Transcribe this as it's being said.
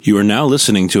You are now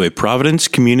listening to a Providence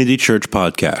Community Church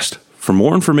podcast. For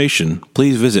more information,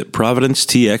 please visit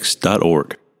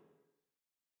providencetx.org.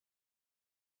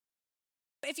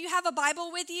 If you have a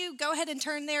Bible with you, go ahead and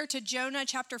turn there to Jonah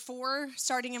chapter 4,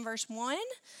 starting in verse 1.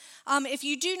 If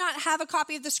you do not have a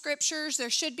copy of the scriptures, there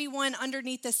should be one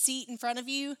underneath the seat in front of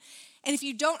you. And if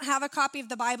you don't have a copy of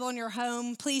the Bible in your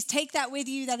home, please take that with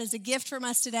you. That is a gift from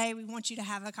us today. We want you to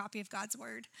have a copy of God's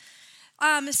Word.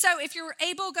 So if you're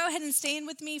able, go ahead and stand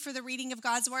with me for the reading of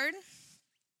God's Word.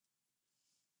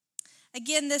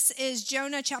 Again, this is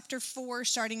Jonah chapter 4,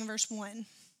 starting in verse 1.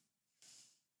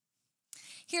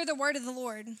 Hear the word of the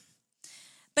Lord.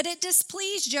 But it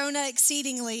displeased Jonah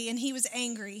exceedingly, and he was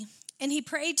angry. And he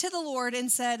prayed to the Lord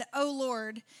and said, O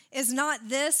Lord, is not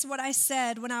this what I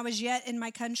said when I was yet in my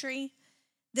country?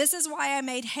 This is why I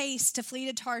made haste to flee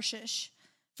to Tarshish,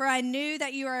 for I knew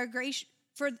that you are a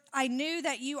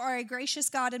gracious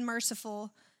God and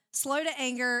merciful, slow to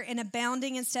anger and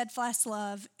abounding in steadfast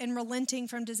love and relenting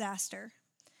from disaster.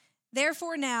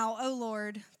 Therefore now, O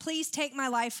Lord, please take my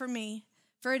life from me,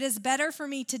 for it is better for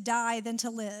me to die than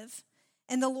to live.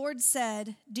 And the Lord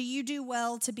said, Do you do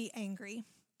well to be angry?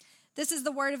 This is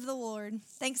the word of the Lord.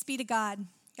 Thanks be to God.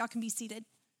 Y'all can be seated.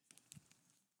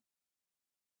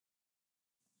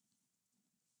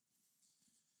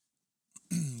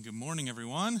 Good morning,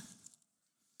 everyone.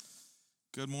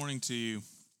 Good morning to you.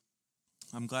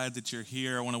 I'm glad that you're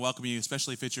here. I want to welcome you,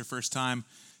 especially if it's your first time.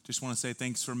 Just want to say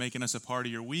thanks for making us a part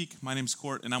of your week. My name's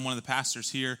Kort, and I'm one of the pastors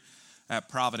here at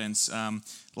Providence.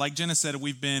 Like Jonah said,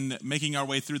 we've been making our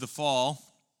way through the fall,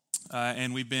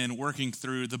 and we've been working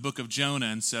through the book of Jonah.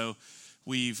 And so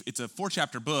it's a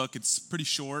 4-chapter book. It's pretty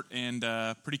short and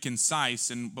pretty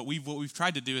concise. But what we've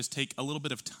tried to do is take a little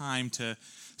bit of time to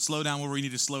slow down where we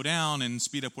need to slow down and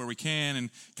speed up where we can,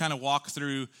 and kind of walk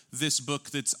through this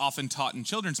book that's often taught in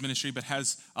children's ministry, but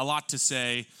has a lot to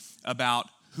say about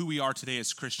who we are today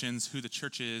as Christians, who the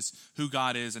church is, who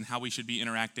God is, and how we should be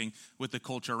interacting with the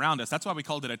culture around us. That's why we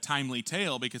called it a timely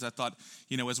tale, because I thought,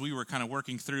 as we were kind of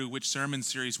working through which sermon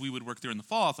series we would work through in the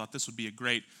fall, I thought this would be a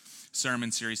great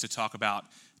sermon series to talk about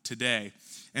today.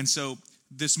 And so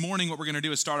this morning, what we're going to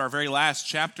do is start our very last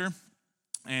chapter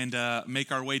and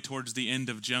make our way towards the end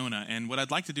of Jonah. And what I'd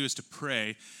like to do is to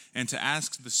pray and to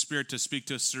ask the Spirit to speak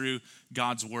to us through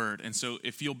God's word. And so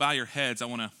if you'll bow your heads, I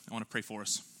want to pray for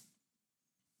us.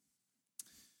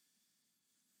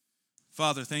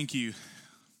 Father, thank you.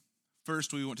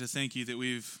 First, we want to thank you that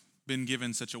we've been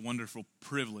given such a wonderful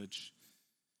privilege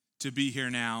to be here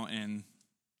now and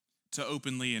to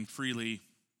openly and freely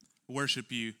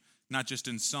worship you, not just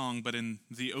in song, but in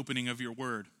the opening of your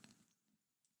word.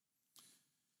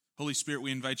 Holy Spirit,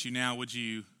 we invite you now, would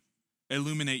you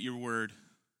illuminate your word?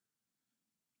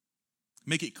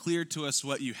 Make it clear to us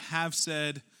what you have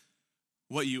said,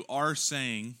 what you are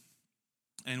saying,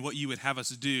 and what you would have us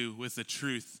do with the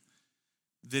truth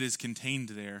that is contained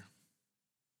there.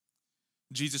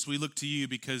 Jesus, we look to you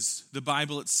because the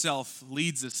Bible itself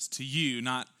leads us to you,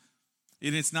 and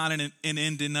it's not an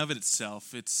end in of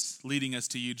itself. It's leading us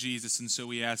to you, Jesus, and so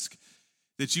we ask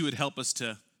that you would help us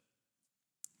to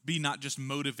be not just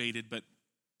motivated, but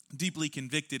deeply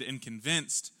convicted and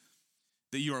convinced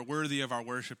that you are worthy of our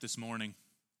worship this morning.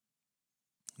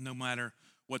 No matter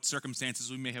what circumstances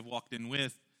we may have walked in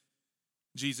with,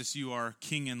 Jesus, you are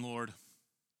King and Lord,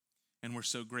 and we're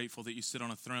so grateful that you sit on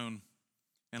a throne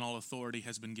and all authority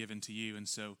has been given to you. And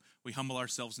so we humble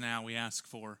ourselves now. We ask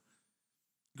for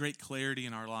great clarity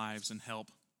in our lives and help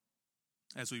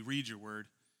as we read your word.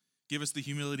 Give us the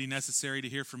humility necessary to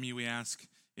hear from you, we ask.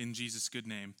 In Jesus' good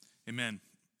name, amen.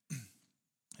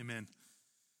 Amen.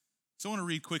 So I want to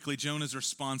read quickly Jonah's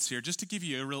response here, just to give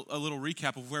you a little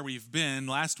recap of where we've been.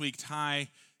 Last week, Ty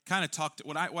kind of talked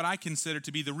what I consider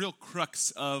to be the real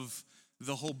crux of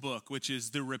the whole book, which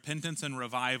is the repentance and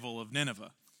revival of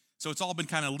Nineveh. So it's all been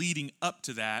kind of leading up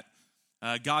to that.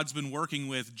 God's been working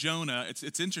with Jonah.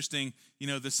 It's interesting,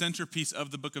 the centerpiece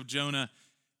of the book of Jonah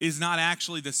is not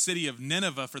actually the city of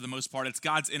Nineveh for the most part. It's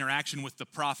God's interaction with the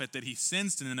prophet that he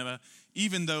sends to Nineveh,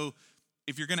 even though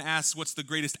if you're going to ask what's the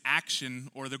greatest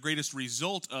action or the greatest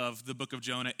result of the book of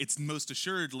Jonah, it's most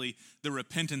assuredly the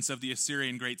repentance of the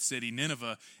Assyrian great city,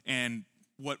 Nineveh, and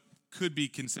what could be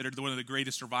considered one of the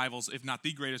greatest revivals, if not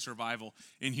the greatest revival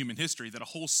in human history, that a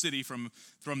whole city from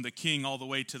the king all the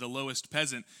way to the lowest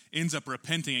peasant ends up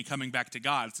repenting and coming back to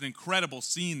God. It's an incredible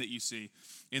scene that you see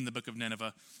in the book of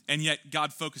Nineveh, and yet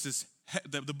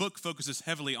the book focuses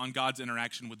heavily on God's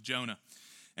interaction with Jonah.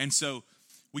 And so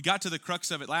We got to the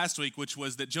crux of it last week, which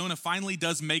was that Jonah finally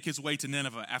does make his way to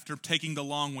Nineveh after taking the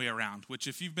long way around, which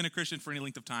if you've been a Christian for any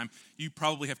length of time, you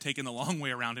probably have taken the long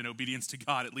way around in obedience to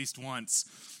God at least once.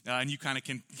 And you kind of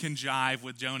can jive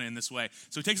with Jonah in this way.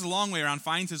 So he takes a long way around,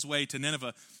 finds his way to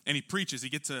Nineveh, and he preaches. He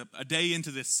gets a day into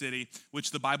this city,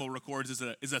 which the Bible records is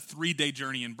a 3-day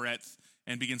journey in breadth,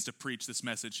 and begins to preach this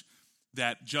message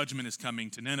that judgment is coming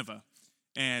to Nineveh.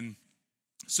 And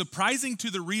surprising to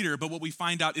the reader, but what we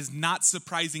find out is not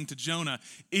surprising to Jonah,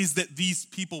 is that these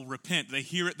people repent. They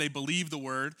hear it, they believe the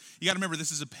word. You got to remember,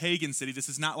 this is a pagan city. This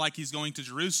is not like he's going to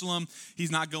Jerusalem.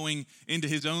 He's not going into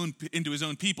his own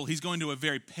people. He's going to a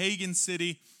very pagan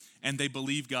city, and they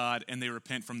believe God, and they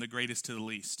repent from the greatest to the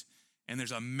least. And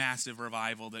there's a massive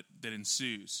revival that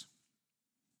ensues.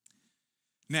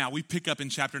 Now, we pick up in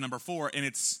chapter number 4, and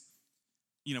it's,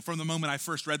 from the moment I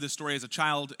first read this story as a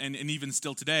child, and even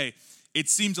still today, it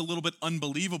seems a little bit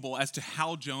unbelievable as to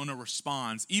how Jonah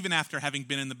responds, even after having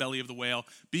been in the belly of the whale,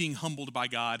 being humbled by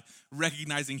God,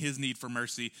 recognizing his need for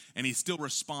mercy, and he still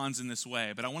responds in this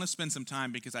way. But I want to spend some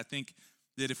time because I think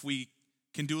that if we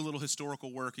can do a little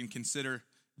historical work and consider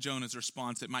Jonah's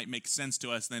response, it might make sense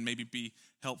to us and then maybe be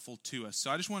helpful to us.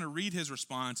 So I just want to read his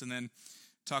response and then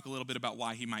talk a little bit about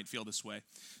why he might feel this way.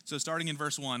 So starting in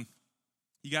verse 1,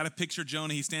 you got to picture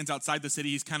Jonah. He stands outside the city.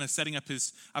 He's kind of setting up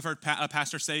I've heard a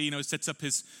pastor say, sets up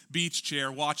his beach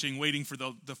chair, waiting for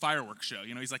the fireworks show.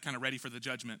 He's like kind of ready for the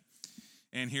judgment.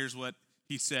 And here's what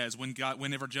he says.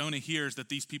 Whenever Jonah hears that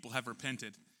these people have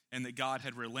repented and that God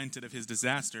had relented of his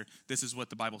disaster, this is what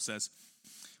the Bible says.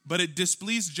 But it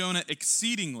displeased Jonah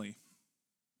exceedingly,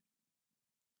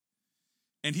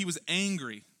 and he was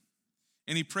angry.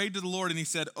 And he prayed to the Lord, and he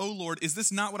said, "O Lord, is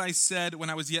this not what I said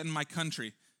when I was yet in my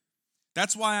country?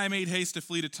 That's why I made haste to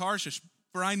flee to Tarshish,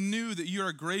 for I knew that you are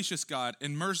a gracious God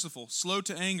and merciful, slow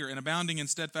to anger and abounding in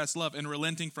steadfast love and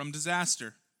relenting from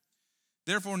disaster.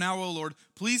 Therefore now, O Lord,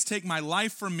 please take my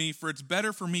life from me, for it's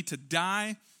better for me to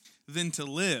die than to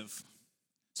live."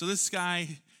 So this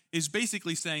guy is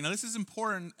basically saying, now this is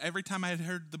important. Every time I had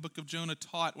heard the book of Jonah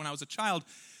taught when I was a child,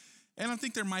 and I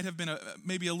think there might have been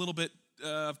maybe a little bit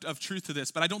of truth to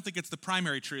this, but I don't think it's the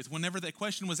primary truth. Whenever that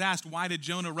question was asked, why did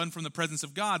Jonah run from the presence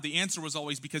of God? The answer was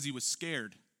always because he was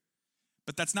scared.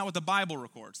 But that's not what the Bible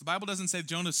records. The Bible doesn't say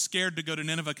Jonah's scared to go to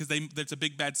Nineveh because it's a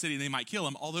big bad city and they might kill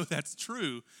him, although that's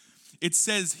true. It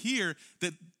says here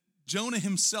that Jonah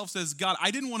himself says, God, I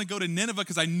didn't want to go to Nineveh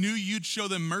because I knew you'd show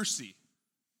them mercy.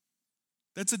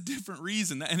 That's a different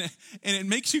reason. And it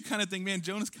makes you kind of think, man,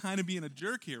 Jonah's kind of being a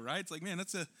jerk here, right? It's like, man,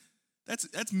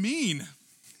 that's mean.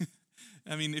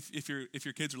 I mean, if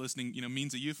your kids are listening,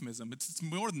 mean's a euphemism. It's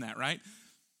more than that, right?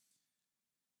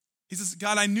 He says,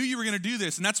 God, I knew you were going to do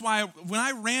this. And that's why when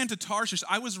I ran to Tarshish,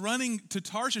 I was running to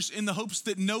Tarshish in the hopes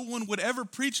that no one would ever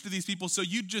preach to these people, so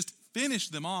you'd just finish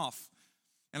them off.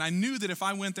 And I knew that if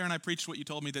I went there and I preached what you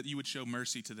told me, that you would show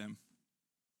mercy to them.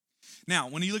 Now,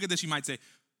 when you look at this, you might say,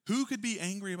 who could be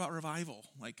angry about revival?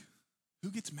 Like, who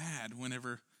gets mad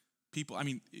whenever people,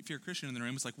 if you're a Christian in the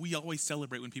room, it's like we always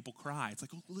celebrate when people cry. It's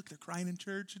like, oh, look, they're crying in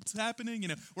church. It's happening.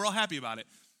 We're all happy about it.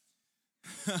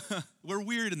 We're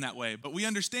weird in that way, but we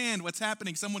understand what's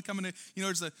happening. Someone coming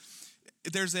to,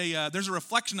 there's a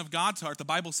reflection of God's heart. The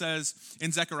Bible says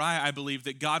in Zechariah, I believe,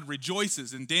 that God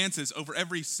rejoices and dances over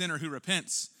every sinner who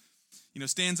repents.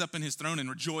 Stands up in his throne and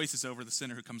rejoices over the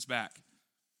sinner who comes back.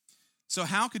 So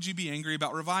how could you be angry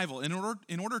about revival? In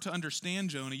order to understand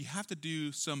Jonah, you have to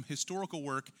do some historical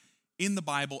work in the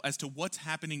Bible as to what's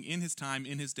happening in his time,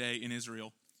 in his day in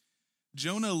Israel.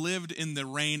 Jonah lived in the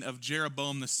reign of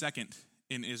Jeroboam II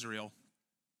in Israel.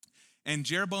 And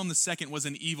Jeroboam II was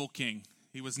an evil king.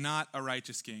 He was not a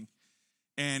righteous king.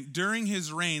 And during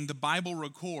his reign, the Bible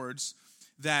records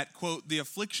that, quote, the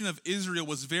affliction of Israel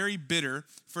was very bitter,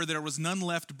 for there was none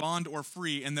left bond or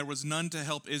free, and there was none to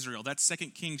help Israel. That's 2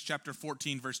 Kings chapter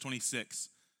 14, verse 26.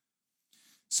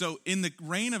 So in the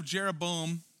reign of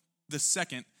Jeroboam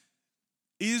II,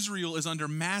 Israel is under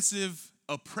massive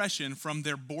oppression from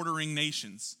their bordering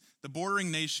nations. The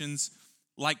bordering nations,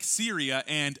 like Syria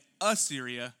and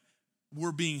Assyria,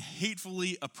 were being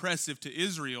hatefully oppressive to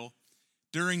Israel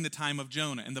during the time of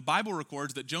Jonah. And the Bible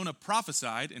records that Jonah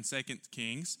prophesied in 2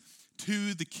 Kings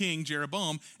to the king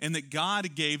Jeroboam, and that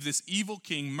God gave this evil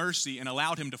king mercy and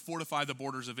allowed him to fortify the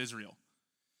borders of Israel.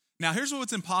 Now, here's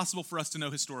what's impossible for us to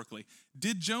know historically.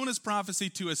 Did Jonah's prophecy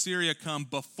to Assyria come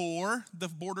before the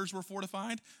borders were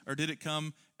fortified, or did it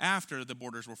come after the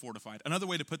borders were fortified? Another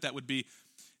way to put that would be,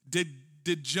 did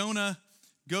Jonah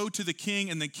go to the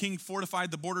king and the king fortified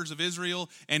the borders of Israel,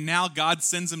 and now God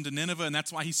sends him to Nineveh, and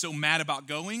that's why he's so mad about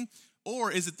going?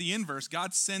 Or is it the inverse?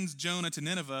 God sends Jonah to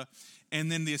Nineveh,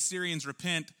 and then the Assyrians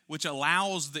repent, which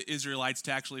allows the Israelites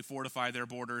to actually fortify their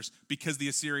borders because the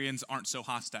Assyrians aren't so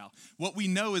hostile. What we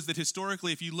know is that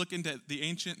historically, if you look into the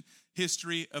ancient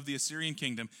history of the Assyrian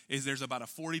kingdom, is there's about a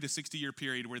 40 to 60 year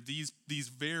period where these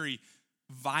very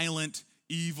violent,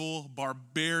 evil,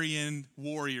 barbarian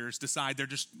warriors decide they're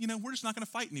just, we're just not going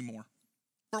to fight anymore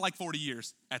for like 40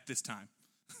 years at this time.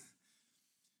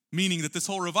 Meaning that this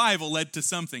whole revival led to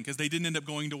something because they didn't end up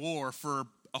going to war for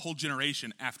a whole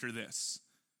generation after this.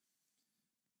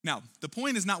 Now, the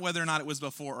point is not whether or not it was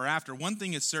before or after. One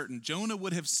thing is certain. Jonah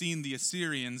would have seen the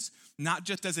Assyrians not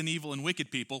just as an evil and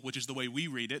wicked people, which is the way we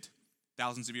read it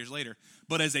thousands of years later,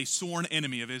 but as a sworn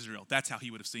enemy of Israel. That's how he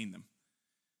would have seen them.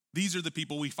 These are the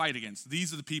people we fight against.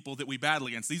 These are the people that we battle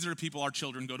against. These are the people our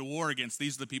children go to war against.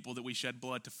 These are the people that we shed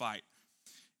blood to fight.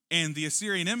 And the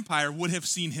Assyrian Empire would have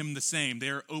seen him the same.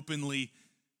 They're openly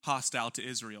hostile to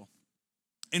Israel.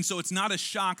 And so it's not a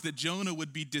shock that Jonah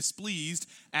would be displeased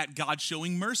at God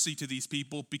showing mercy to these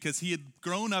people because he had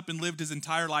grown up and lived his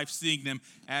entire life seeing them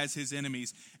as his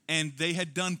enemies. And they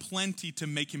had done plenty to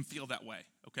make him feel that way,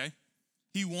 okay?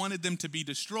 He wanted them to be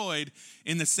destroyed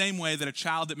in the same way that a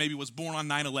child that maybe was born on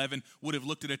 9/11 would have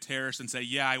looked at a terrorist and say,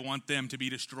 yeah, I want them to be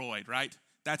destroyed, right?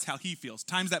 That's how he feels.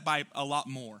 Times that by a lot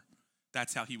more.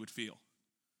 That's how he would feel.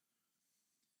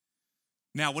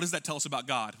 Now, what does that tell us about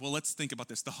God? Well, let's think about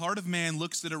this. The heart of man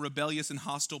looks at a rebellious and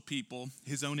hostile people,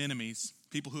 his own enemies,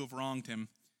 people who have wronged him,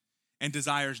 and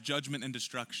desires judgment and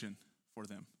destruction for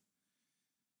them.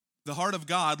 The heart of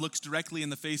God looks directly in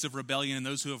the face of rebellion and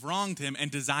those who have wronged him and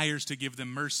desires to give them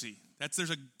mercy.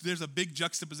 There's a big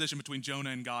juxtaposition between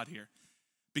Jonah and God here.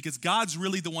 Because God's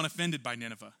really the one offended by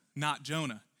Nineveh, not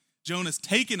Jonah. Jonah's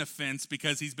taken offense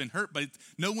because he's been hurt, but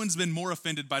no one's been more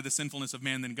offended by the sinfulness of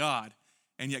man than God.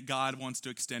 And yet God wants to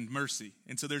extend mercy.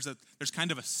 And so there's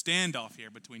kind of a standoff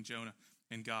here between Jonah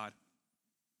and God.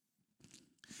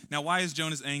 Now, why is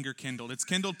Jonah's anger kindled? It's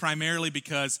kindled primarily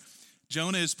because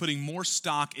Jonah is putting more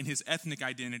stock in his ethnic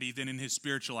identity than in his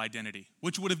spiritual identity,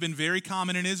 which would have been very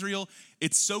common in Israel.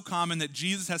 It's so common that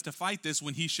Jesus has to fight this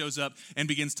when he shows up and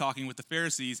begins talking with the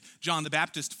Pharisees. John the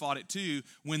Baptist fought it too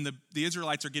when the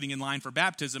Israelites are getting in line for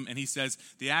baptism, and he says,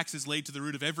 the axe is laid to the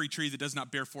root of every tree that does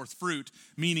not bear forth fruit,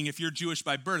 meaning if you're Jewish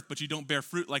by birth but you don't bear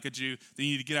fruit like a Jew, then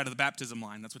you need to get out of the baptism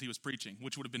line. That's what he was preaching,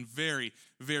 which would have been very,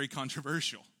 very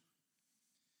controversial.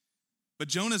 But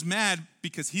Jonah's mad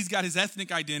because he's got his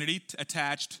ethnic identity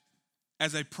attached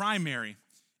as a primary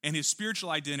and his spiritual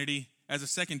identity as a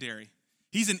secondary.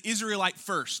 He's an Israelite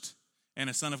first and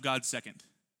a son of God second.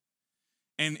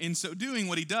 And in so doing,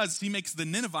 what he does, he makes the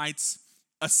Ninevites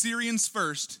Assyrians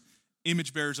first,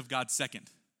 image bearers of God second.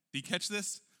 Do you catch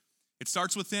this? It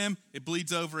starts with him, it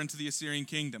bleeds over into the Assyrian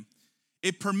kingdom.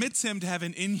 It permits him to have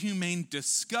an inhumane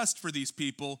disgust for these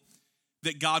people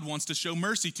that God wants to show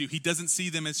mercy to. He doesn't see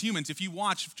them as humans. If you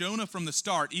watch Jonah from the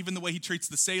start, even the way he treats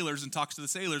the sailors and talks to the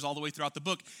sailors all the way throughout the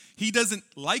book, he doesn't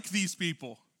like these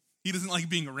people. He doesn't like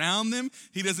being around them.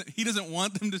 He doesn't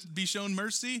want them to be shown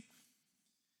mercy.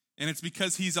 And it's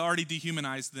because he's already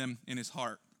dehumanized them in his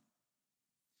heart.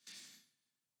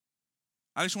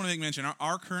 I just want to make mention,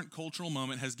 our current cultural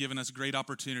moment has given us great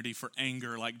opportunity for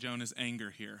anger like Jonah's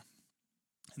anger here.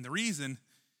 And the reason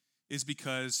is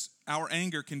because our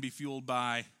anger can be fueled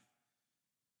by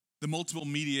the multiple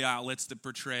media outlets that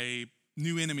portray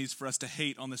new enemies for us to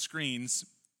hate on the screens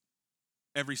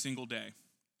every single day.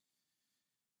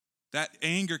 That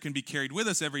anger can be carried with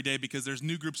us every day because there's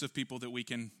new groups of people that we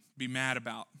can be mad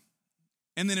about.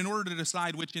 And then in order to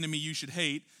decide which enemy you should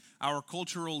hate, our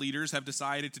cultural leaders have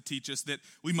decided to teach us that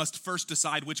we must first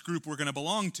decide which group we're going to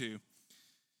belong to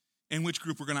and which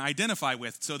group we're going to identify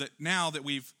with, so that now that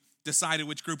we've decided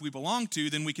which group we belong to,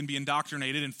 then we can be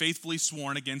indoctrinated and faithfully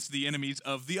sworn against the enemies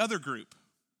of the other group.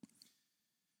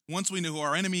 Once we know who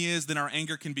our enemy is, then our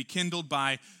anger can be kindled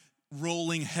by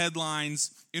rolling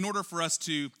headlines in order for us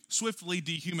to swiftly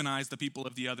dehumanize the people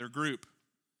of the other group.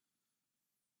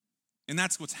 And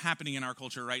that's what's happening in our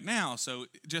culture right now. So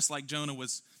just like Jonah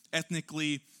was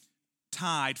ethnically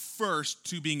tied first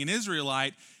to being an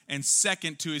Israelite and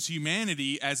second to his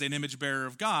humanity as an image bearer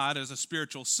of God, as a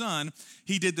spiritual son,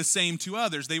 he did the same to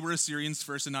others. They were Assyrians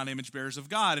first and not image bearers of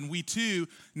God. And we too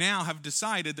now have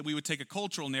decided that we would take a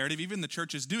cultural narrative, even the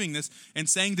church is doing this, and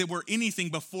saying that we're anything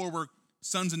before we're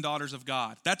sons and daughters of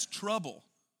God. That's trouble.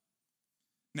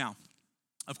 Now,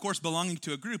 of course, belonging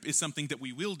to a group is something that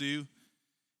we will do,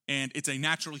 and it's a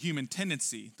natural human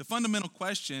tendency. The fundamental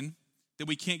question that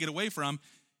we can't get away from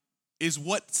is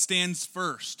what stands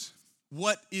first?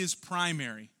 What is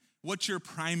primary? What's your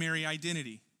primary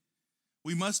identity?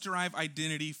 We must derive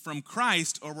identity from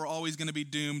Christ, or we're always going to be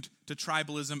doomed to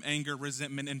tribalism, anger,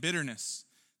 resentment, and bitterness.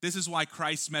 This is why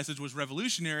Christ's message was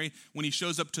revolutionary when he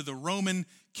shows up to the Roman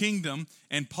kingdom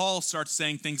and Paul starts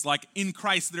saying things like, in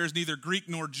Christ there is neither Greek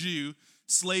nor Jew,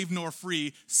 slave nor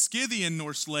free, Scythian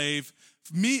nor slave,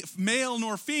 male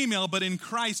nor female, but in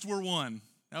Christ we're one.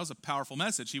 That was a powerful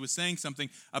message. He was saying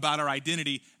something about our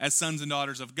identity as sons and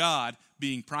daughters of God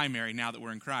being primary now that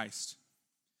we're in Christ.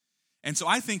 And so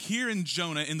I think here in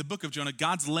Jonah, in the book of Jonah,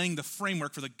 God's laying the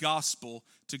framework for the gospel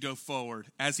to go forward,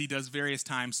 as he does various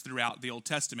times throughout the Old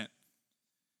Testament.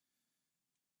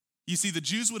 You see, the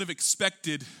Jews would have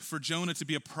expected for Jonah to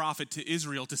be a prophet to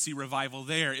Israel to see revival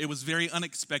there. It was very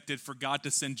unexpected for God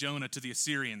to send Jonah to the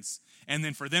Assyrians, and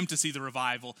then for them to see the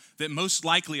revival that most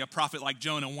likely a prophet like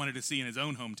Jonah wanted to see in his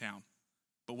own hometown,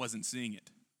 but wasn't seeing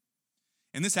it.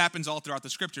 And this happens all throughout the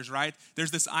scriptures, right?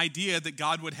 There's this idea that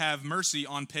God would have mercy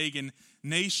on pagan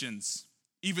nations,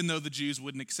 even though the Jews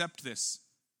wouldn't accept this.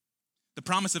 The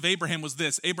promise of Abraham was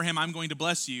this: Abraham, I'm going to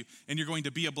bless you, and you're going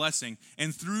to be a blessing.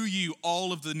 And through you,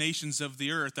 all of the nations of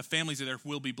the earth, the families of the earth,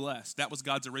 will be blessed. That was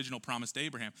God's original promise to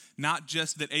Abraham. Not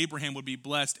just that Abraham would be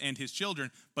blessed and his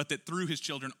children, but that through his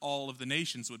children, all of the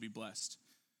nations would be blessed.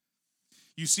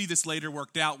 You see this later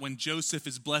worked out when Joseph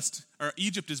is blessed, or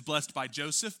Egypt is blessed by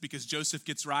Joseph, because Joseph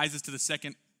rises to the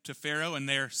second to Pharaoh, and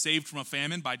they're saved from a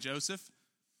famine by Joseph.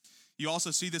 You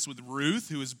also see this with Ruth,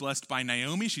 who is blessed by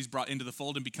Naomi. She's brought into the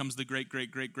fold and becomes the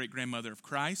great-great-great-great-grandmother of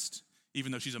Christ,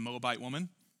 even though she's a Moabite woman.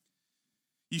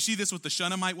 You see this with the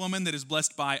Shunammite woman that is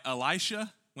blessed by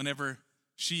Elisha whenever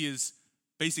she is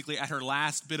basically at her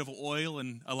last bit of oil,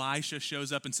 and Elisha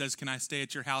shows up and says, can I stay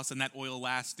at your house? And that oil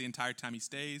lasts the entire time he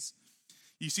stays.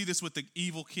 You see this with the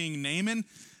evil king Naaman,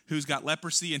 who's got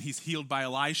leprosy and he's healed by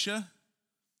Elisha.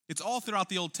 It's all throughout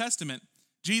the Old Testament.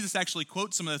 Jesus actually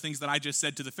quotes some of the things that I just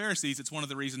said to the Pharisees. It's one of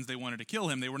the reasons they wanted to kill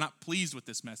him. They were not pleased with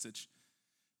this message,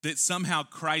 that somehow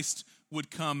Christ would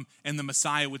come and the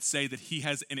Messiah would say that he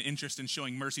has an interest in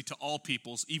showing mercy to all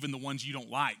peoples, even the ones you don't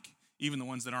like, even the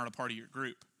ones that aren't a part of your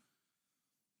group.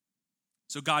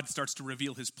 So God starts to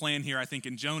reveal his plan here, I think,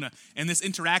 in Jonah. And this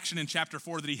interaction in chapter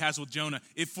 4 that he has with Jonah,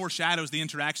 it foreshadows the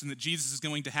interaction that Jesus is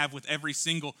going to have with every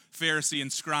single Pharisee and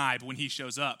scribe when he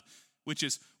shows up, which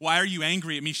is, why are you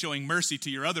angry at me showing mercy to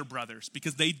your other brothers?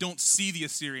 Because they don't see the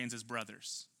Assyrians as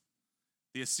brothers.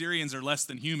 The Assyrians are less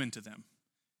than human to them,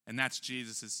 and that's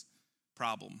Jesus'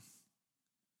 problem.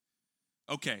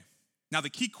 Okay, now the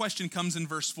key question comes in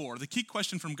verse 4. The key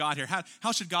question from God here,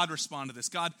 how should God respond to this?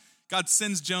 God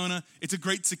sends Jonah. It's a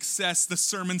great success. The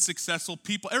sermon's successful.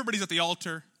 Everybody's at the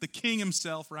altar. The king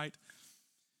himself, right?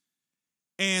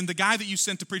 And the guy that you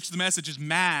sent to preach the message is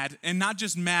mad, and not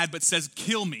just mad, but says,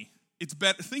 kill me. It's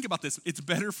better. Think about this. It's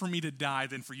better for me to die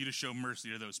than for you to show mercy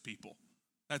to those people.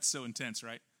 That's so intense,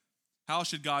 right? How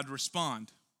should God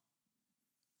respond?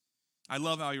 I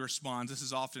love how he responds. This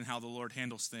is often how the Lord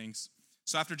handles things.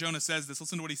 So after Jonah says this,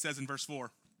 listen to what he says in verse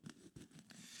 4.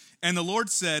 And the Lord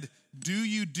said, do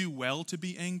you do well to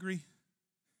be angry?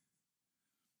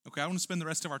 Okay, I want to spend the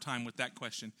rest of our time with that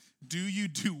question. Do you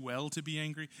do well to be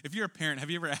angry? If you're a parent, have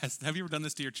you ever done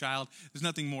this to your child? There's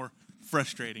nothing more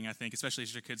frustrating, I think, especially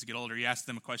as your kids get older. You ask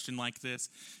them a question like this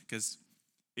because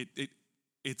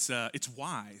it's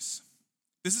wise.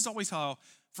 This is always how,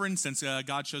 for instance,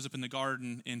 God shows up in the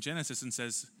garden in Genesis and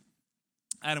says,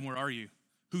 Adam, where are you?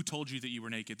 Who told you that you were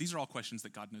naked? These are all questions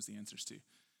that God knows the answers to.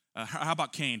 How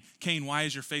about Cain? Cain, why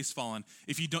is your face fallen?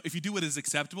 If you do what is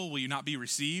acceptable, will you not be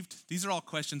received? These are all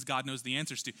questions God knows the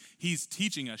answers to. He's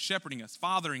teaching us, shepherding us,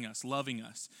 fathering us, loving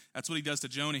us. That's what he does to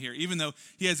Jonah here. Even though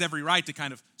he has every right to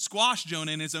kind of squash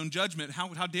Jonah in his own judgment,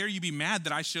 how dare you be mad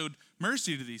that I showed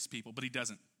mercy to these people? But he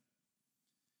doesn't.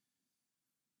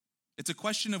 It's a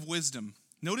question of wisdom.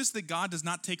 Notice that God does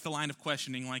not take the line of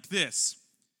questioning like this.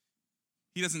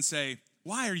 He doesn't say,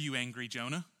 why are you angry,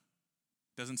 Jonah?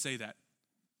 Doesn't say that.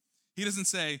 He doesn't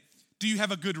say, do you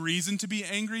have a good reason to be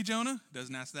angry, Jonah?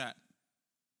 Doesn't ask that.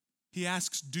 He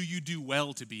asks, do you do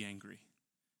well to be angry?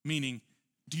 Meaning,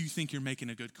 do you think you're making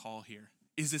a good call here?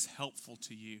 Is this helpful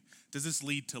to you? Does this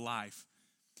lead to life?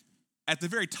 At the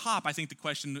very top, I think the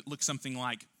question looks something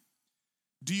like,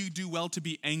 do you do well to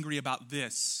be angry about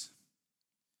this?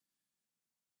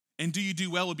 And do you do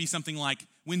well would be something like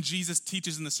when Jesus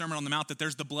teaches in the Sermon on the Mount that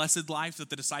there's the blessed life that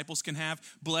the disciples can have.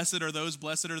 Blessed are those,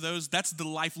 blessed are those. That's the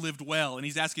life lived well. And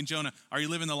he's asking Jonah, are you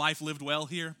living the life lived well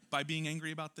here by being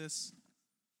angry about this?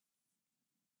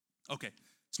 Okay,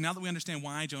 so now that we understand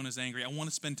why Jonah's angry, I want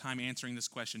to spend time answering this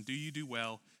question. Do you do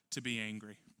well to be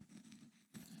angry?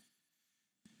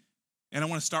 And I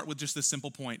want to start with just this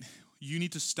simple point. You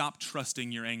need to stop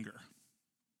trusting your anger.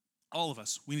 All of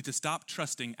us, we need to stop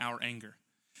trusting our anger.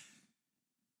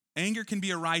 Anger can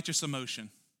be a righteous emotion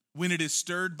when it is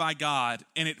stirred by God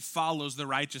and it follows the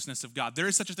righteousness of God. There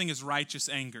is such a thing as righteous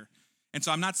anger. And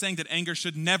so I'm not saying that anger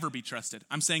should never be trusted.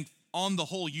 I'm saying on the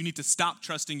whole, you need to stop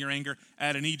trusting your anger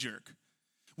at a knee-jerk.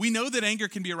 We know that anger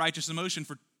can be a righteous emotion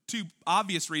for two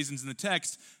obvious reasons in the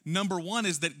text. Number one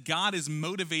is that God is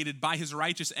motivated by his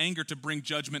righteous anger to bring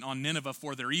judgment on Nineveh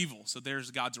for their evil. So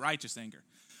there's God's righteous anger.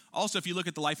 Also, if you look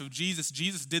at the life of Jesus,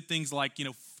 Jesus did things like,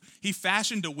 he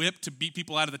fashioned a whip to beat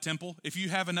people out of the temple. If you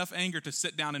have enough anger to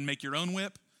sit down and make your own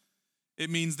whip, it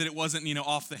means that it wasn't,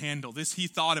 off the handle. He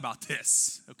thought about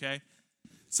this, okay?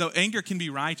 So anger can be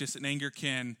righteous, and anger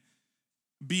can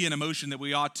be an emotion that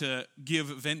we ought to give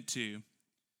vent to.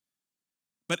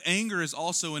 But anger is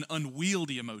also an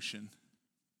unwieldy emotion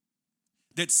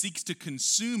that seeks to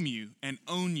consume you and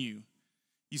own you.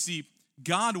 You see,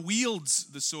 God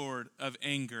wields the sword of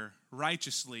anger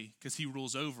righteously because he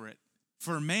rules over it.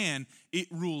 For man, it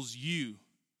rules you,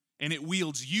 and it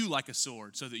wields you like a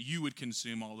sword so that you would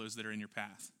consume all those that are in your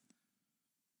path.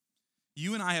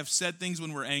 You and I have said things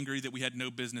when we're angry that we had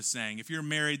no business saying. If you're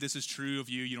married, this is true of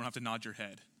you. You don't have to nod your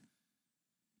head.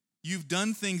 You've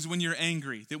done things when you're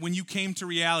angry that when you came to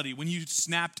reality, when you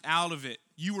snapped out of it,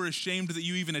 you were ashamed that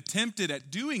you even attempted at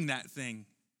doing that thing.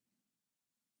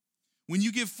 When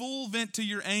you give full vent to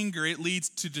your anger, it leads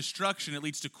to destruction, it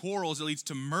leads to quarrels, it leads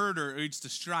to murder, it leads to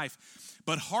strife.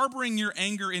 But harboring your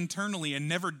anger internally and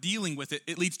never dealing with it,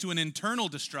 it leads to an internal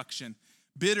destruction,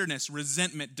 bitterness,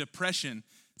 resentment, depression.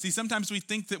 See, sometimes we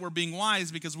think that we're being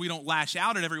wise because we don't lash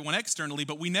out at everyone externally,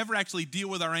 but we never actually deal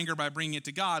with our anger by bringing it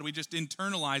to God. We just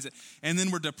internalize it, and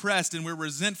then we're depressed, and we're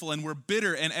resentful, and we're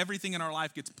bitter, and everything in our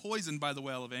life gets poisoned by the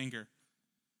well of anger.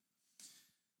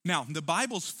 Now, the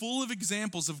Bible's full of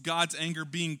examples of God's anger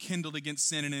being kindled against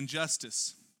sin and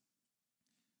injustice.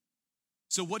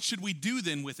 So what should we do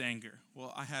then with anger?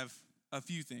 Well, I have a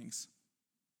few things.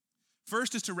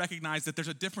 First is to recognize that there's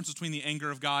a difference between the anger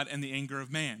of God and the anger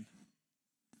of man.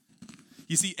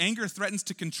 You see, anger threatens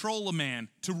to control a man,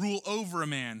 to rule over a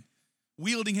man,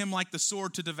 wielding him like the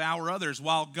sword to devour others,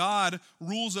 while God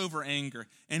rules over anger,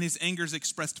 and his anger is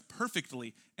expressed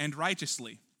perfectly and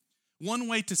righteously. One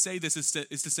way to say this is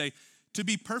to say, to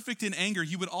be perfect in anger,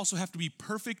 you would also have to be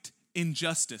perfect in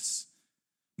justice,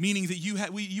 meaning that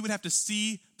you would have to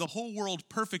see the whole world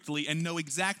perfectly and know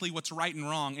exactly what's right and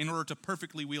wrong in order to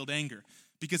perfectly wield anger,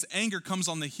 because anger comes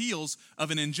on the heels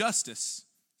of an injustice.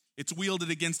 It's wielded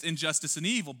against injustice and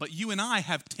evil, but you and I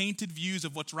have tainted views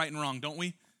of what's right and wrong, don't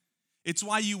we? It's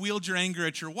why you wield your anger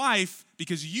at your wife,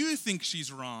 because you think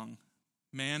she's wrong,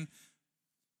 man.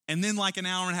 And then like an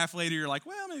hour and a half later, you're like,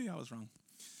 well, maybe I was wrong.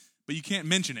 But you can't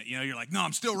mention it. You're like, no,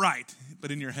 I'm still right.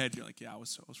 But in your head, you're like, yeah, I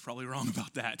was probably wrong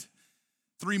about that.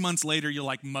 3 months later, you'll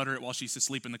like mutter it while she's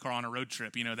asleep in the car on a road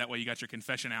trip. That way you got your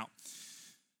confession out.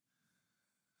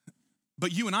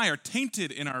 But you and I are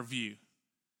tainted in our view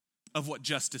of what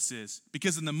justice is.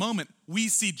 Because in the moment, we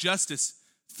see justice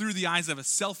through the eyes of a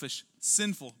selfish,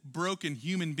 sinful, broken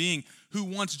human being who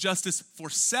wants justice for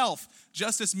self.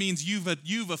 Justice means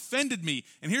you've offended me.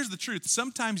 And here's the truth.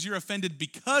 Sometimes you're offended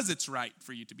because it's right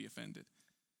for you to be offended.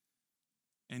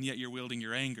 And yet you're wielding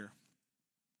your anger.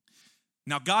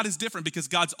 Now, God is different because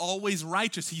God's always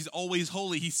righteous. He's always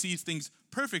holy. He sees things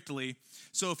perfectly.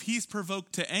 So if he's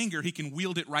provoked to anger, he can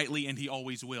wield it rightly, and he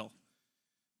always will.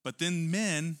 But then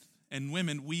men and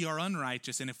women, we are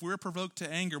unrighteous. And if we're provoked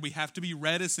to anger, we have to be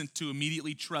reticent to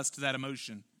immediately trust that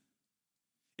emotion.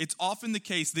 It's often the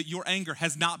case that your anger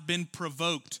has not been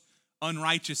provoked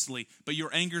unrighteously, but your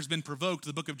anger has been provoked,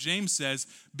 the book of James says,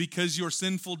 because your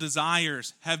sinful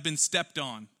desires have been stepped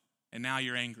on, and now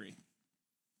you're angry.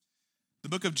 The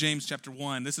book of James chapter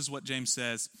 1, this is what James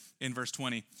says in verse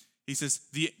 20. He says,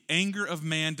 the anger of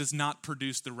man does not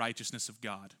produce the righteousness of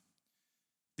God.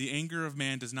 The anger of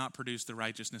man does not produce the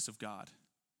righteousness of God.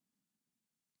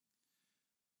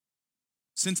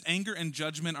 Since anger and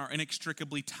judgment are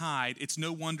inextricably tied, it's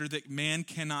no wonder that man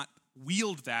cannot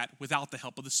wield that without the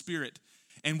help of the Spirit.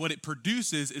 And what it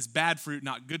produces is bad fruit,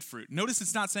 not good fruit. Notice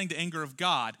it's not saying the anger of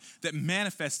God that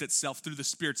manifests itself through the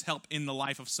Spirit's help in the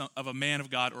life of a man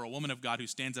of God or a woman of God who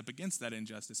stands up against that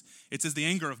injustice. It says the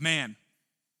anger of man,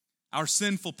 our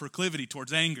sinful proclivity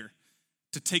towards anger,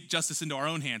 to take justice into our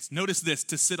own hands. Notice this,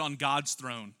 to sit on God's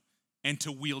throne and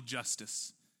to wield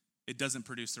justice. It doesn't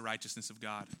produce the righteousness of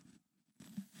God.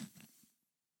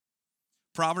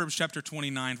 Proverbs chapter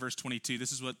 29, verse 22,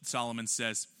 this is what Solomon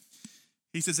says.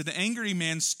 He says that the angry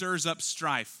man stirs up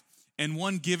strife, and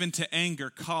one given to anger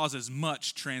causes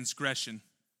much transgression.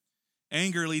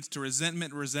 Anger leads to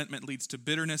resentment. Resentment leads to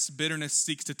bitterness. Bitterness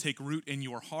seeks to take root in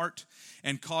your heart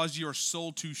and cause your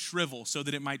soul to shrivel so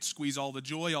that it might squeeze all the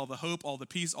joy, all the hope, all the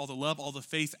peace, all the love, all the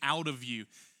faith out of you.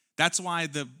 That's why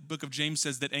the book of James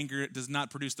says that anger does not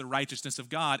produce the righteousness of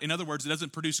God. In other words, it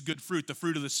doesn't produce good fruit, the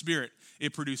fruit of the Spirit.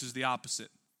 It produces the opposite.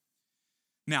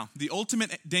 Now, the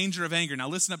ultimate danger of anger, now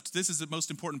listen up, this is the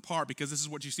most important part because this is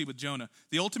what you see with Jonah.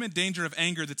 The ultimate danger of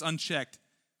anger that's unchecked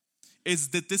is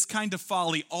that this kind of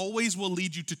folly always will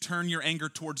lead you to turn your anger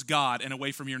towards God and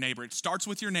away from your neighbor. It starts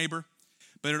with your neighbor,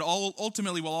 but it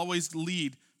ultimately will always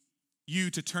lead you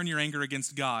to turn your anger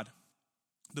against God.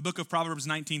 The book of Proverbs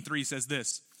 19:3 says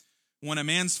this, when a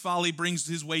man's folly brings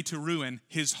his way to ruin,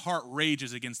 his heart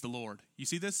rages against the Lord. You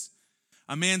see this?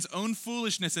 A man's own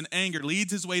foolishness and anger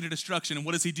leads his way to destruction, and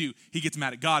what does he do? He gets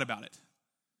mad at God about it.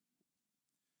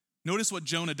 Notice what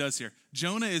Jonah does here.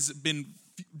 Jonah has been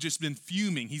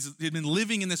fuming. He's been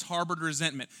living in this harbored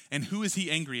resentment. And who is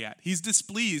he angry at? He's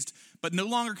displeased, but no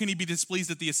longer can he be displeased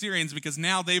at the Assyrians because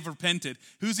now they've repented.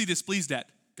 Who's he displeased at?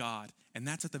 God. And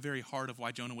that's at the very heart of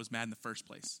why Jonah was mad in the first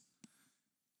place.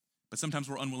 But sometimes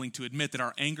we're unwilling to admit that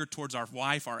our anger towards our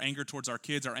wife, our anger towards our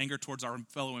kids, our anger towards our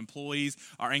fellow employees,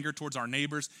 our anger towards our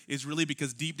neighbors is really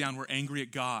because deep down we're angry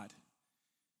at God.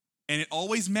 And it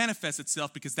always manifests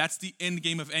itself because that's the end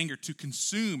game of anger, to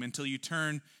consume until you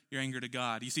turn your anger to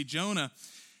God. You see, Jonah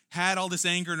had all this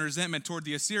anger and resentment toward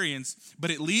the Assyrians, but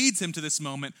it leads him to this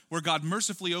moment where God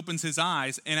mercifully opens his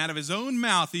eyes, and out of his own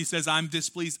mouth he says, I'm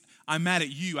displeased, I'm mad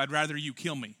at you, I'd rather you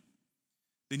kill me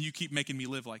than you keep making me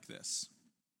live like this.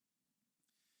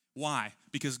 Why?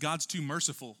 Because God's too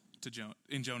merciful to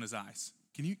in Jonah's eyes.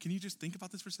 Can you just think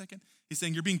about this for a second? He's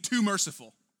saying you're being too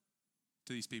merciful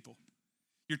to these people.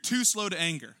 You're too slow to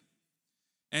anger.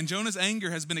 And Jonah's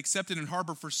anger has been accepted and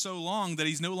harbored for so long that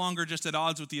he's no longer just at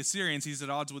odds with the Assyrians, he's at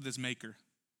odds with his maker.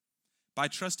 By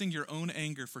trusting your own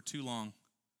anger for too long,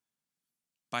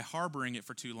 by harboring it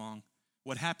for too long,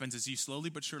 what happens is you slowly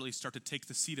but surely start to take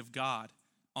the seat of God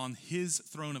on his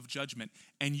throne of judgment,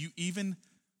 and you even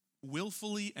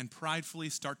willfully and pridefully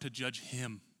start to judge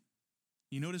him.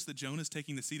 You notice that Jonah's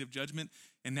taking the seat of judgment,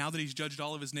 and now that he's judged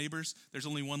all of his neighbors, there's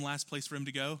only one last place for him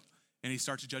to go, and he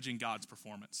starts judging God's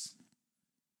performance.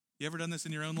 You ever done this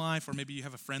in your own life? Or maybe you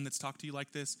have a friend that's talked to you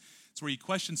like this. It's where you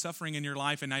question suffering in your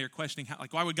life, and now you're questioning,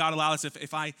 why would God allow this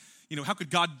if I, how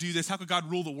could God do this? How could God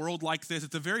rule the world like this?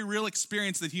 It's a very real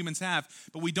experience that humans have,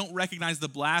 but we don't recognize the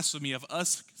blasphemy of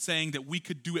us saying that we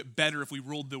could do it better if we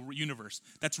ruled the universe.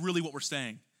 That's really what we're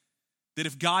saying. That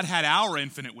if God had our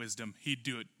infinite wisdom, he'd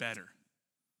do it better.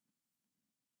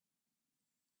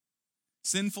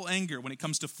 Sinful anger, when it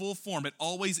comes to full form, it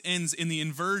always ends in the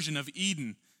inversion of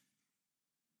Eden.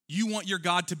 You want your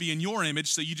God to be in your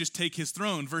image, so you just take his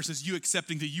throne, versus you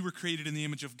accepting that you were created in the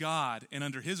image of God and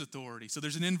under his authority. So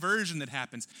there's an inversion that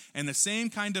happens. And the same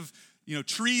kind of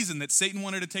treason that Satan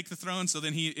wanted to take the throne, so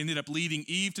then he ended up leading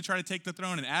Eve to try to take the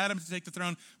throne and Adam to take the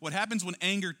throne. What happens when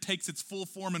anger takes its full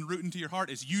form and root into your heart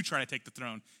is you try to take the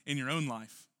throne in your own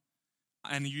life.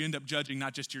 And you end up judging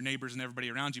not just your neighbors and everybody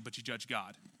around you, but you judge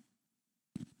God.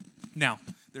 Now,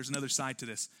 there's another side to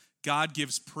this. God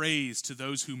gives praise to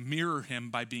those who mirror him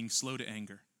by being slow to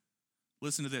anger.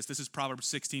 Listen to this. This is Proverbs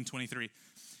 16:23.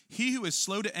 He who is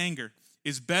slow to anger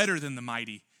is better than the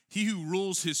mighty. He who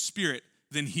rules his spirit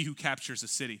than he who captures a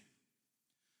city.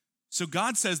 So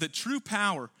God says that true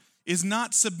power is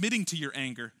not submitting to your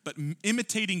anger, but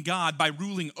imitating God by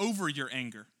ruling over your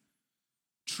anger.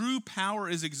 True power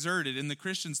is exerted in the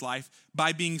Christian's life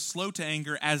by being slow to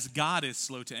anger as God is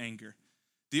slow to anger.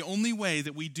 The only way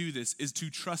that we do this is to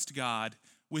trust God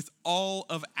with all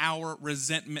of our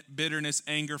resentment, bitterness,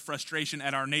 anger, frustration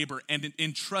at our neighbor, and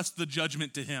entrust the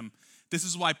judgment to him. This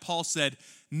is why Paul said,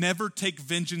 never take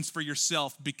vengeance for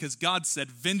yourself, because God said,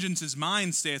 vengeance is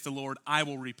mine, saith the Lord, I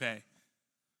will repay.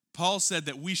 Paul said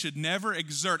that we should never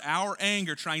exert our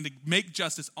anger trying to make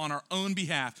justice on our own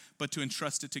behalf, but to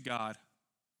entrust it to God.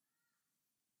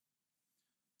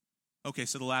 Okay,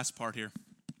 so the last part here.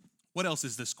 What else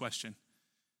is this question?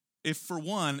 If for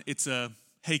one, it's a,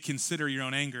 hey, consider your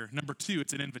own anger. Number two,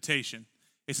 it's an invitation.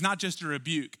 It's not just a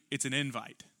rebuke, it's an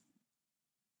invite.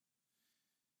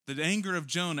 The anger of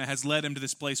Jonah has led him to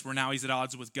this place where now he's at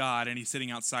odds with God and he's sitting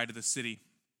outside of the city.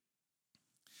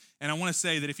 And I want to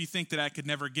say that if you think that I could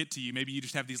never get to you, maybe you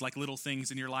just have these little things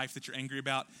in your life that you're angry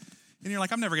about, and you're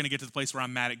like, I'm never going to get to the place where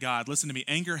I'm mad at God. Listen to me,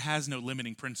 anger has no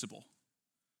limiting principle.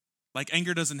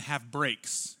 Anger doesn't have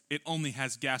brakes, it only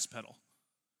has gas pedal.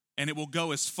 And it will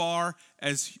go as far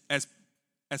as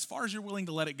you're willing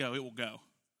to let it go, it will go.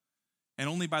 And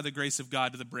only by the grace of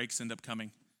God do the brakes end up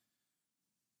coming.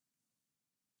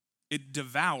 It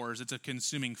devours. It's a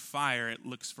consuming fire. It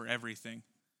looks for everything.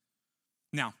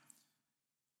 Now,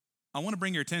 I want to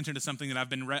bring your attention to something that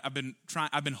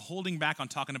I've been holding back on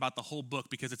talking about the whole book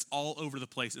because it's all over the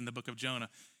place in the book of Jonah.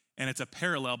 And it's a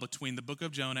parallel between the book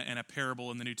of Jonah and a parable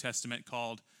in the New Testament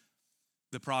called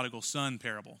the prodigal son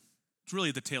parable. It's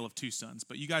really the tale of two sons,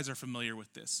 but you guys are familiar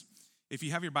with this. If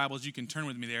you have your Bibles, you can turn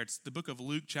with me there. It's the book of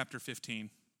Luke chapter 15.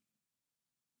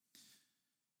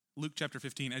 Luke chapter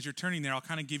 15. As you're turning there, I'll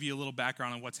kind of give you a little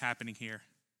background on what's happening here.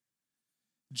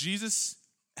 Jesus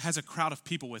has a crowd of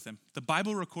people with him. The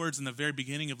Bible records in the very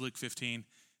beginning of Luke 15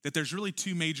 that there's really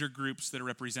two major groups that are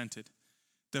represented.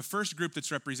 The first group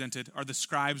that's represented are the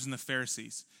scribes and the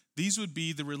Pharisees. These would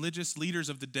be the religious leaders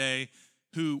of the day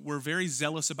who were very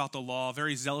zealous about the law,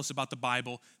 very zealous about the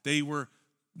Bible. They were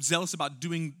zealous about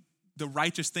doing the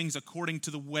righteous things according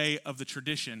to the way of the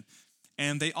tradition.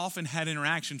 And they often had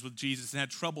interactions with Jesus and had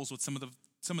troubles with some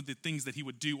of the things that he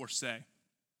would do or say.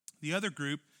 The other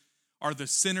group are the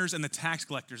sinners and the tax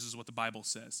collectors, is what the Bible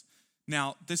says.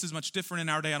 Now, this is much different in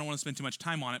our day. I don't want to spend too much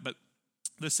time on it, but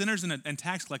the sinners and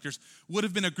tax collectors would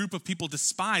have been a group of people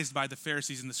despised by the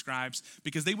Pharisees and the scribes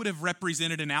because they would have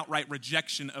represented an outright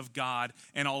rejection of God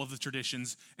and all of the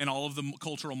traditions and all of the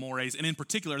cultural mores. And in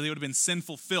particular, they would have been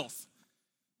sinful filth.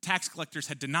 Tax collectors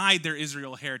had denied their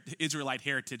Israelite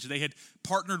heritage. They had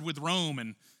partnered with Rome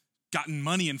and gotten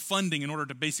money and funding in order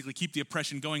to basically keep the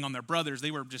oppression going on their brothers.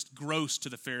 They were just gross to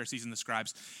the Pharisees and the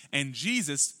scribes. And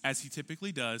Jesus, as he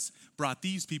typically does, brought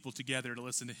these people together to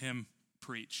listen to him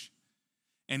preach.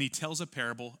 And he tells a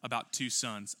parable about two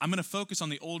sons. I'm going to focus on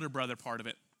the older brother part of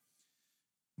it.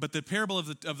 But the parable of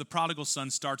the prodigal son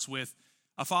starts with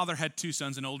a father had two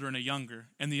sons, an older and a younger.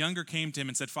 And the younger came to him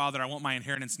and said, "Father, I want my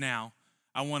inheritance now.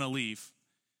 I want to leave."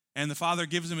 And the father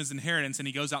gives him his inheritance, and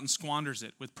he goes out and squanders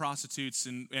it with prostitutes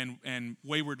and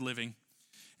wayward living.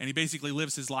 And he basically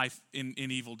lives his life in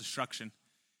evil destruction.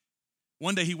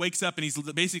 One day he wakes up and he's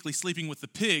basically sleeping with the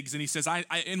pigs, and he says, I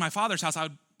in my father's house,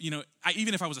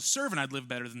 even if I was a servant, I'd live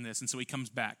better than this. And so he comes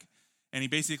back. And he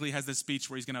basically has this speech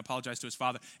where he's going to apologize to his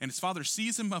father. And his father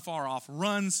sees him afar off,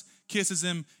 runs, kisses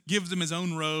him, gives him his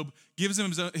own robe, gives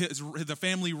him the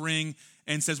family ring,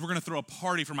 and says, "We're going to throw a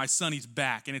party for my son. He's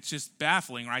back." And it's just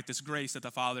baffling, right? This grace that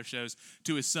the father shows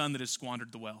to his son that has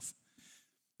squandered the wealth.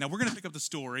 Now, we're going to pick up the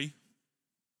story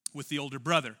with the older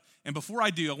brother. And before I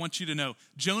do, I want you to know,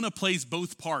 Jonah plays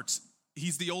both parts.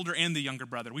 He's the older and the younger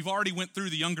brother. We've already went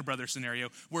through the younger brother scenario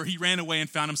where he ran away and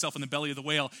found himself in the belly of the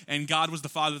whale, and God was the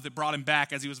father that brought him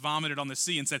back as he was vomited on the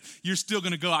sea and said, "You're still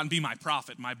going to go out and be my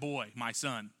prophet, my boy, my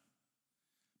son."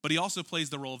 But he also plays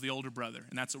the role of the older brother,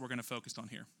 and that's what we're going to focus on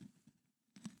here.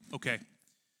 Okay,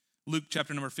 Luke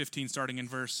chapter number 15, starting in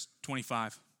verse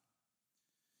 25.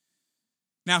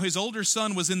 Now his older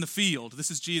son was in the field.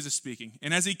 This is Jesus speaking.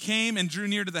 And as he came and drew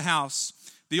near to the house,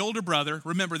 the older brother,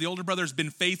 remember, the older brother has been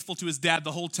faithful to his dad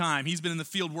the whole time. He's been in the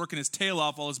field working his tail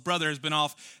off while his brother has been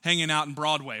off hanging out in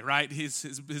Broadway, right?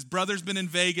 His brother's been in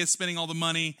Vegas spending all the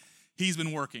money. He's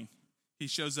been working. He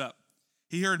shows up.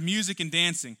 He heard music and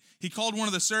dancing. He called one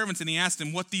of the servants and he asked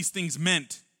him what these things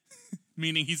meant,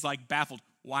 meaning he's like baffled.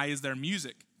 Why is there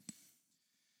music?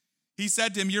 He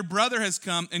said to him, "Your brother has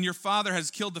come and your father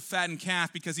has killed the fattened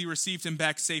calf because he received him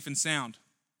back safe and sound."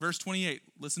 Verse 28,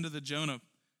 listen to the Jonah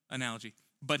analogy.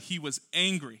 But he was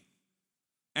angry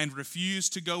and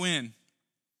refused to go in.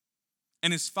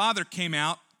 And his father came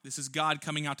out, this is God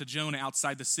coming out to Jonah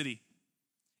outside the city,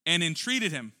 and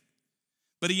entreated him.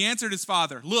 But he answered his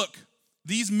father, "Look,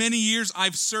 these many years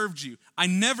I've served you. I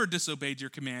never disobeyed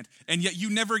your command, and yet you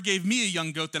never gave me a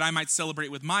young goat that I might celebrate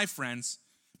with my friends."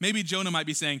 Maybe Jonah might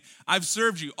be saying, "I've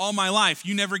served you all my life.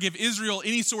 You never give Israel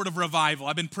any sort of revival.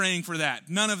 I've been praying for that.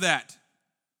 None of that.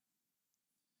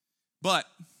 But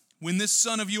when this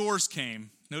son of yours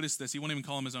came," notice this, he won't even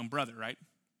call him his own brother, right?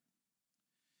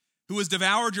 "Who has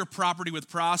devoured your property with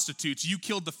prostitutes, you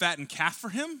killed the fattened calf for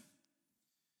him?"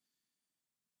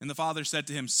 And the father said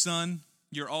to him, "Son,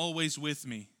 you're always with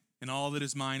me, and all that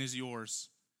is mine is yours.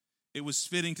 It was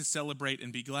fitting to celebrate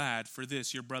and be glad, for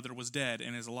this your brother was dead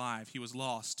and is alive. He was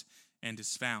lost and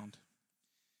is found."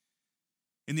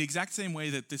 In the exact same way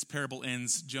that this parable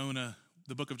ends, Jonah,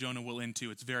 the book of Jonah will end too.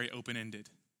 It's very open-ended.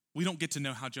 We don't get to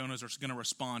know how Jonah's going to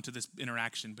respond to this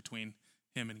interaction between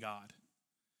him and God.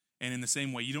 And in the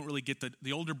same way, you don't really get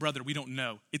the older brother, we don't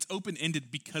know. It's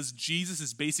open-ended because Jesus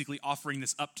is basically offering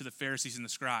this up to the Pharisees and the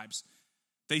scribes.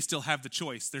 They still have the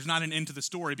choice. There's not an end to the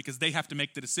story because they have to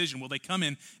make the decision. Will they come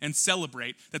in and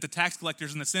celebrate that the tax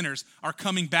collectors and the sinners are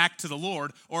coming back to the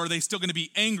Lord, or are they still going to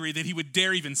be angry that he would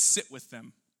dare even sit with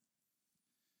them?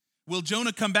 Will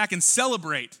Jonah come back and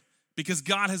celebrate because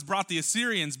God has brought the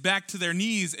Assyrians back to their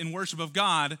knees in worship of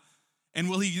God, And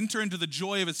will he enter into the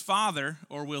joy of his father,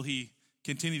 or will he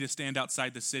continue to stand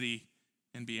outside the city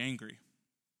and be angry?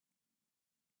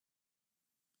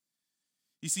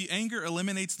 You see, anger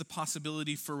eliminates the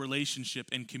possibility for relationship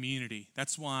and community.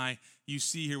 That's why you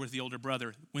see here with the older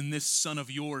brother, when this son of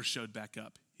yours showed back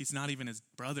up, he's not even his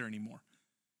brother anymore.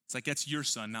 It's like, that's your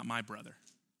son, not my brother.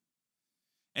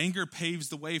 Anger paves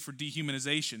the way for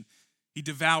dehumanization. He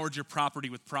devoured your property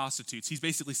with prostitutes. He's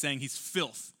basically saying he's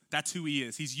filth. That's who he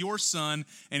is. He's your son,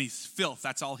 and he's filth.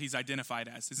 That's all he's identified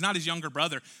as. It's not his younger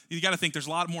brother. You got to think there's a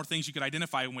lot more things you could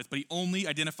identify him with, but he only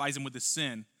identifies him with his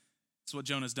sin. That's what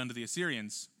Jonah's done to the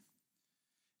Assyrians.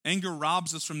 Anger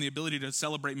robs us from the ability to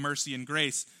celebrate mercy and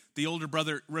grace. The older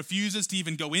brother refuses to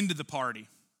even go into the party.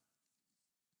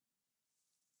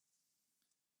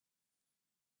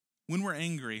 When we're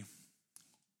angry,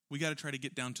 we got to try to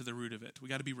get down to the root of it. We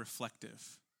got to be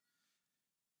reflective.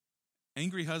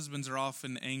 Angry husbands are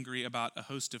often angry about a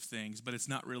host of things, but it's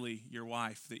not really your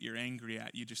wife that you're angry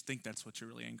at. You just think that's what you're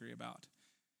really angry about.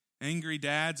 Angry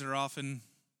dads are often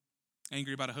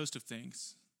angry about a host of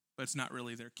things, but it's not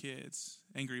really their kids.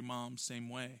 Angry moms, same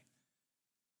way.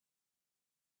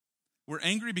 We're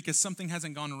angry because something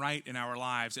hasn't gone right in our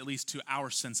lives, at least to our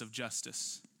sense of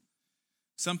justice.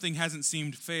 Something hasn't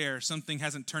seemed fair. Something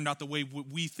hasn't turned out the way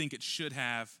we think it should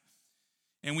have.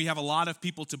 And we have a lot of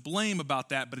people to blame about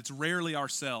that, but it's rarely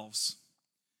ourselves.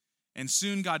 And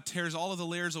soon God tears all of the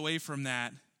layers away from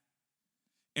that.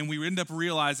 And we end up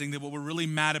realizing that what we're really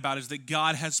mad about is that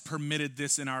God has permitted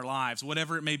this in our lives,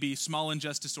 whatever it may be, small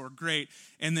injustice or great.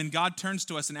 And then God turns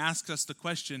to us and asks us the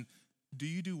question, do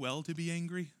you do well to be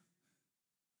angry?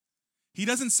 He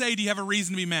doesn't say, do you have a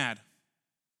reason to be mad?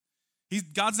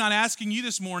 God's not asking you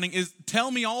this morning,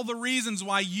 tell me all the reasons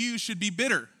why you should be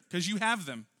bitter, because you have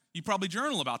them. You probably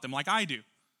journal about them like I do.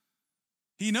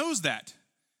 He knows that.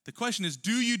 The question is,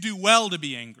 do you do well to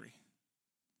be angry?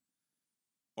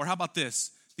 Or how about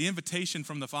this? The invitation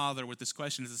from the father with this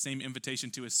question is the same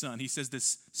invitation to his son. He says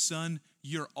this, son,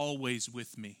 you're always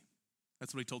with me.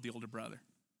 That's what he told the older brother.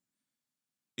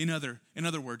 In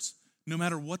other words, no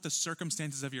matter what the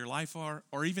circumstances of your life are,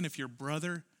 or even if your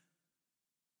brother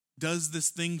does this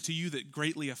thing to you that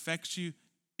greatly affects you,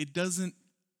 it doesn't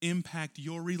impact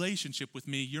your relationship with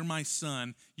me. You're my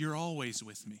son. You're always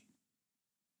with me.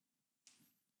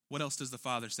 What else does the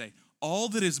father say? All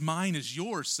that is mine is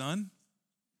yours, son.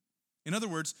 In other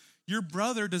words, your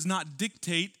brother does not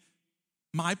dictate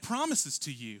my promises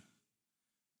to you.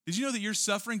 Did you know that your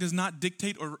suffering does not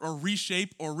dictate or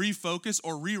reshape or refocus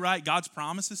or rewrite God's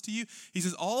promises to you? He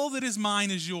says, all that is mine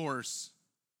is yours.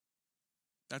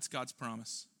 That's God's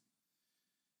promise.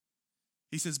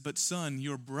 He says, but son,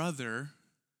 your brother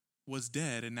was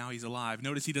dead and now he's alive.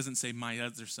 Notice he doesn't say my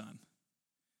other son.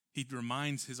 He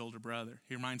reminds his older brother.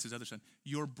 He reminds his other son,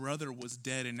 your brother was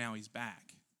dead and now he's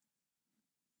back.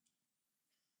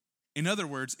 In other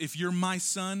words, if you're my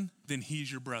son, then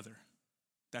he's your brother.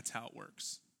 That's how it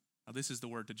works. Now this is the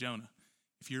word to Jonah.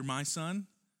 If you're my son,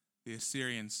 the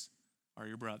Assyrians are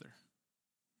your brother.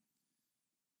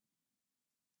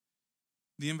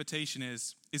 The invitation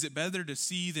is it better to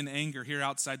seethe in anger here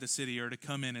outside the city or to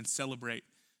come in and celebrate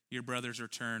your brother's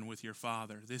return with your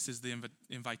father? This is the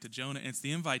invite to Jonah, and it's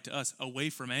the invite to us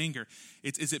away from anger.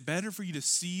 Is it better for you to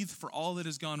seethe for all that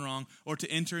has gone wrong or to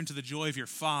enter into the joy of your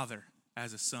father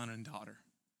as a son and daughter?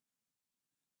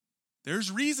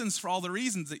 There's reasons for all the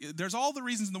reasons. There's all the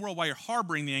reasons in the world why you're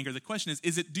harboring the anger. The question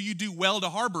is do you do well to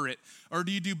harbor it, or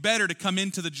do you do better to come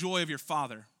into the joy of your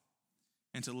father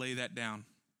and to lay that down?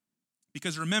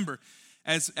 Because remember,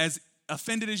 as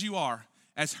offended as you are,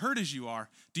 as hurt as you are,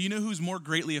 do you know who's more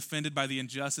greatly offended by the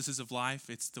injustices of life?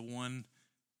 It's the one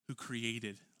who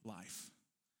created life.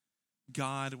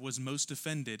 God was most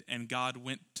offended, and God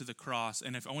went to the cross.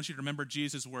 And I want you to remember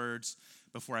Jesus' words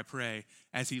before I pray,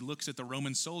 as he looks at the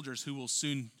Roman soldiers who will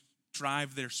soon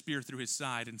drive their spear through his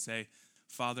side and say,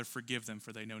 Father, forgive them,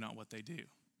 for they know not what they do.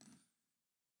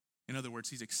 In other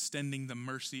words, he's extending the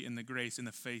mercy and the grace in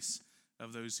the face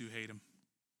of those who hate him.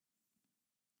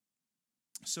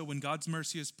 So when God's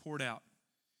mercy is poured out,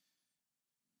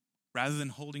 rather than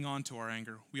holding on to our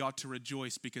anger, we ought to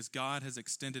rejoice because God has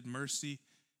extended mercy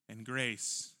and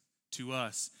grace to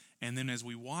us. And then as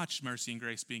we watch mercy and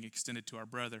grace being extended to our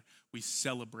brother, we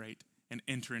celebrate and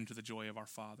enter into the joy of our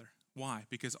Father. Why?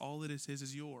 Because all that is his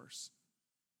is yours.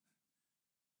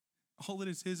 All that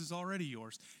is his is already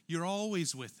yours. You're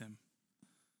always with him.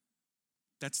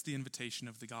 That's the invitation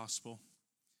of the gospel.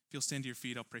 If you'll stand to your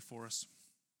feet, I'll pray for us.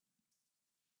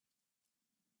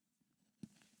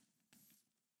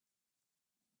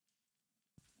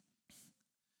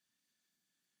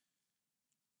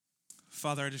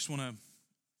 Father, I just want to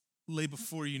lay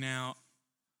before you now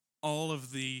all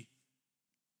of the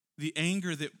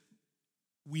anger that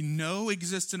we know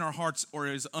exists in our hearts or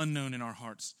is unknown in our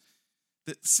hearts,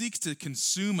 that seeks to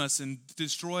consume us and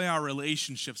destroy our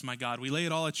relationships, my God. We lay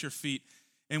it all at your feet,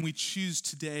 and we choose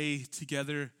today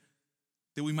together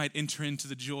that we might enter into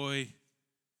the joy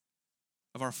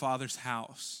of our Father's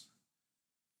house.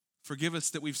 Forgive us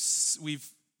that we've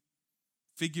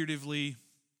figuratively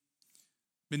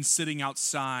been sitting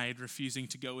outside, refusing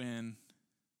to go in.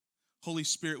 Holy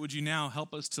Spirit, would you now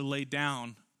help us to lay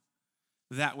down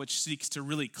that which seeks to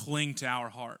really cling to our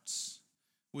hearts?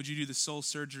 Would you do the soul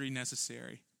surgery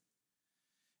necessary?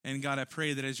 And God, I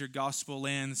pray that as your gospel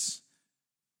lands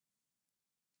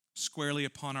squarely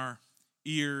upon our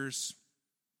ears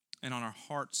and on our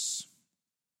hearts,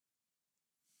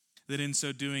 that in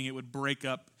so doing it would break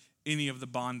up any of the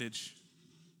bondage,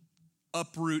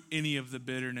 uproot any of the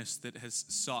bitterness that has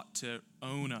sought to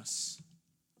own us.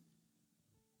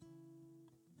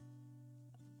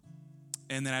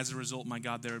 And that as a result, my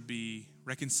God, there would be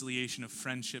reconciliation of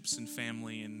friendships and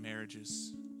family and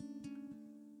marriages.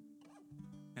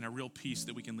 And a real peace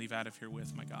that we can leave out of here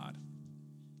with, my God.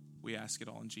 We ask it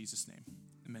all in Jesus' name.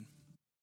 Amen.